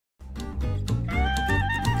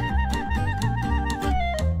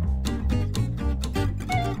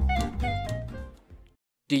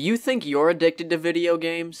Do you think you're addicted to video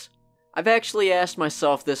games? I've actually asked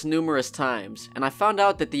myself this numerous times, and I found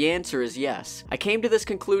out that the answer is yes. I came to this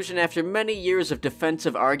conclusion after many years of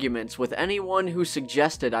defensive arguments with anyone who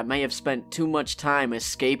suggested I may have spent too much time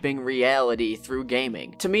escaping reality through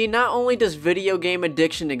gaming. To me, not only does video game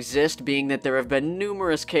addiction exist, being that there have been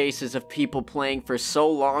numerous cases of people playing for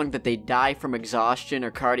so long that they die from exhaustion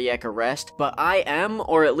or cardiac arrest, but I am,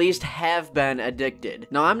 or at least have been, addicted.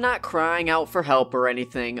 Now, I'm not crying out for help or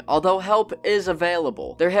anything, although help is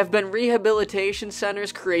available. There have been rehabilitation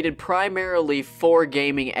centers created primarily for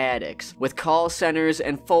gaming addicts, with call centers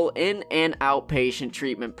and full in- and outpatient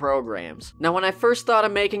treatment programs. Now, when I first thought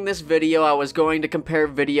of making this video, I was going to compare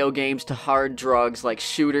video games to hard drugs, like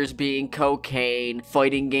shooters being cocaine,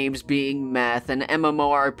 fighting games being meth, and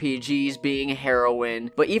MMORPGs being heroin.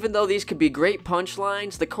 But even though these could be great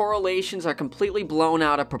punchlines, the correlations are completely blown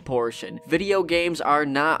out of proportion. Video games are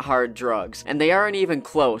not hard drugs, and they aren't even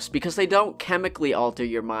close, because they don't chemically alter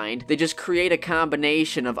your mind. They just create a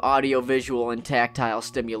combination of audio-visual and tactile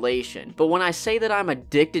stimulation. But when I say that I'm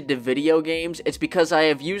addicted to video games, it's because I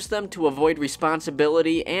have used them to avoid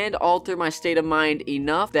responsibility and alter my state of mind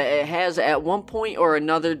enough that it has at one point or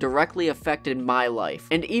another directly affected my life,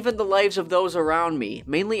 and even the lives of those around me,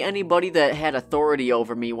 mainly anybody that had authority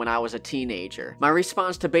over me when I was a teenager. My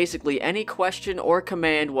response to basically any question or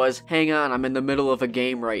command was, "Hang on, I'm in the middle of a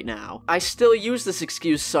game right now." I still use this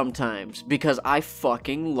excuse sometimes, because I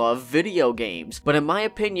fucking love video games, but in my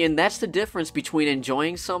opinion, that's the difference between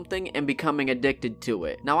enjoying something and becoming addicted to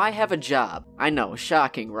it. Now, I have a job. I know,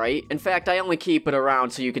 shocking, right? In fact, I only keep it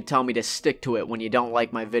around so you could tell me to stick to it when you don't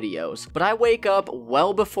like my videos. But I wake up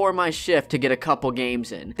well before my shift to get a couple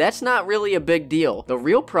games in. That's not really a big deal. The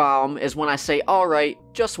real problem is when I say, alright,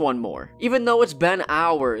 just one more. Even though it's been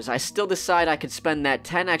hours, I still decide I could spend that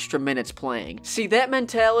 10 extra minutes playing. See, that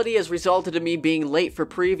mentality has resulted in me being late for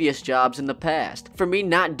previous jobs in the past, for me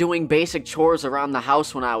not doing basic chores around the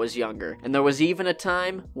house when I was younger, and there was even a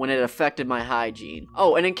time when it affected my hygiene.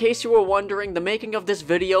 Oh, and in case you were wondering, the making of this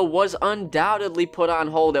video was undoubtedly put on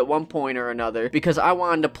hold at one point or another because I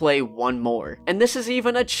wanted to play one more. And this is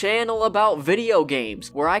even a channel about video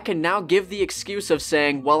games, where I can now give the excuse of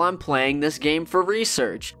saying, well, I'm playing this game for research.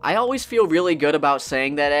 I always feel really good about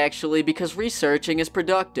saying that actually, because researching is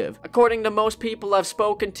productive. According to most people I've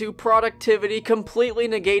spoken to, productivity completely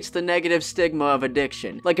negates the negative stigma of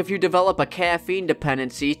addiction. Like if you develop a caffeine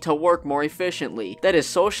dependency to work more efficiently, that is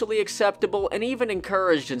socially acceptable and even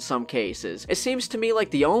encouraged in some cases. It seems to me like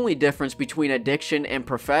the only difference between addiction and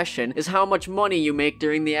profession is how much money you make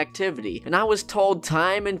during the activity. And I was told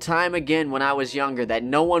time and time again when I was younger that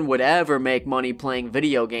no one would ever make money playing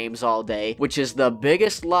video games all day, which is the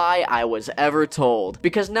biggest lie I was ever told.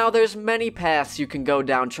 Because now there's many paths you can go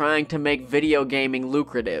down trying to make video gaming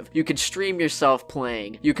lucrative. You can stream yourself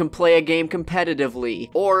playing, you can play a game competitively,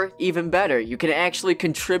 or even better, you can actually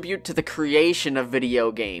contribute to the creation of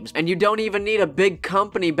video games. And you don't even need a big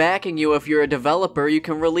company backing you. If you're a developer, you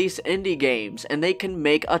can release indie games and they can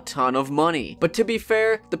make a ton of money. But to be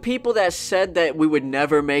fair, the people that said that we would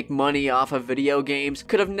never make money off of video games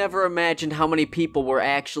could have never imagined how many people were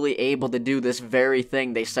actually able to do this very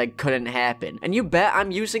thing they said couldn't happen. And you bet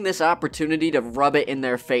I'm using this opportunity to rub it in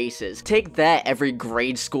their faces. Take that, every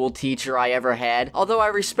grade school teacher I ever had. Although I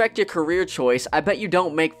respect your career choice, I bet you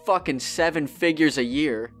don't make fucking 7 figures a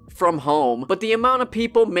year from home, but the amount of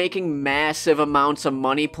people making massive amounts of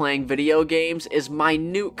money playing video games is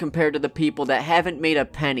minute compared to the people that haven't made a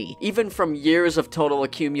penny, even from years of total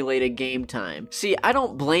accumulated game time. See, I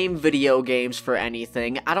don't blame video games for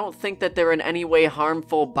anything. I don't think that they're in any way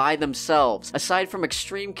harmful by themselves, aside from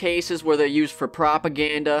extreme cases where they're used for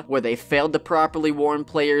propaganda, where they failed to properly warn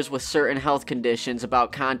players with certain health conditions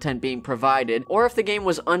about content being provided, or if the game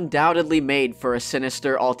was undoubtedly made for a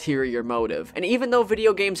sinister ulterior motive. And even though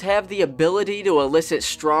video games have the ability to elicit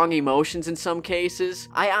strong emotions in some cases,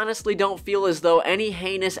 I honestly don't feel as though any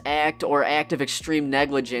heinous act or act of extreme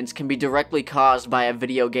negligence can be directly caused by a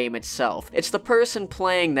video game itself. It's the person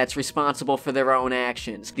playing that's responsible for their own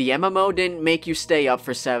actions. The MMO didn't make you stay up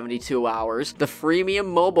for 72 hours. The freemium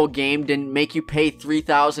mobile game didn't make you pay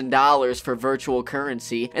 $3,000 for virtual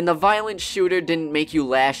currency. And the violent shooter didn't make you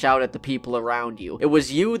lash out at the people around you. It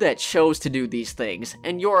was you that chose to do these things,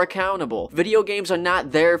 and you're accountable. Video games are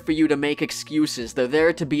not there for you to make excuses. They're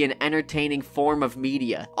there to be an entertaining form of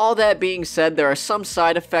media. All that being said, there are some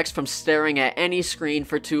side effects from staring at any screen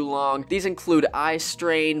for too long. These include eye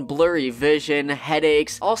strain, blurry vision,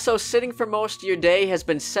 headaches. Also, sitting for most of your day has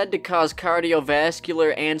been said to cause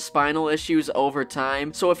cardiovascular and spinal issues over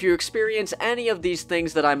time. So if you experience any of these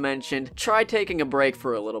things that I mentioned, try taking a break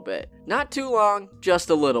for a little bit. Not too long, just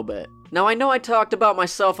a little bit. Now I know I talked about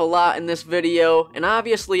myself a lot in this video, and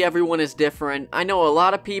obviously everyone is different. I know a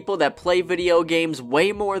lot of people that play video games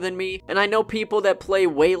way more than me, and I know people that play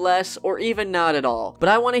way less or even not at all. But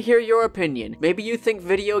I want to hear your opinion. Maybe you think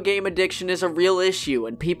video game addiction is a real issue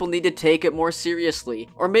and people need to take it more seriously.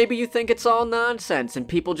 Or maybe you think it's all nonsense and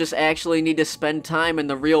people just actually need to spend time in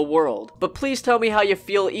the real world. But please tell me how you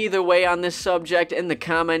feel either way on this subject in the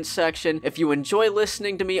comments section. If you enjoy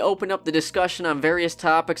listening to me open up the discussion on various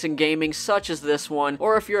topics in gaming such as this one,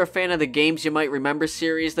 or if you're a fan of the Games You Might Remember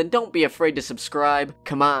series, then don't be afraid to subscribe.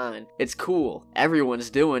 Come on, it's cool. Everyone's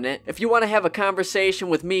doing it. If you want to have a conversation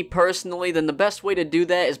with me personally, then the best way to do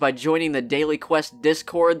that is by joining the Daily Quest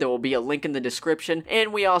Discord. There will be a link in the description,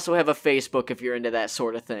 and we also have a Facebook if you're into that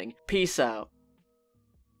sort of thing. Peace out.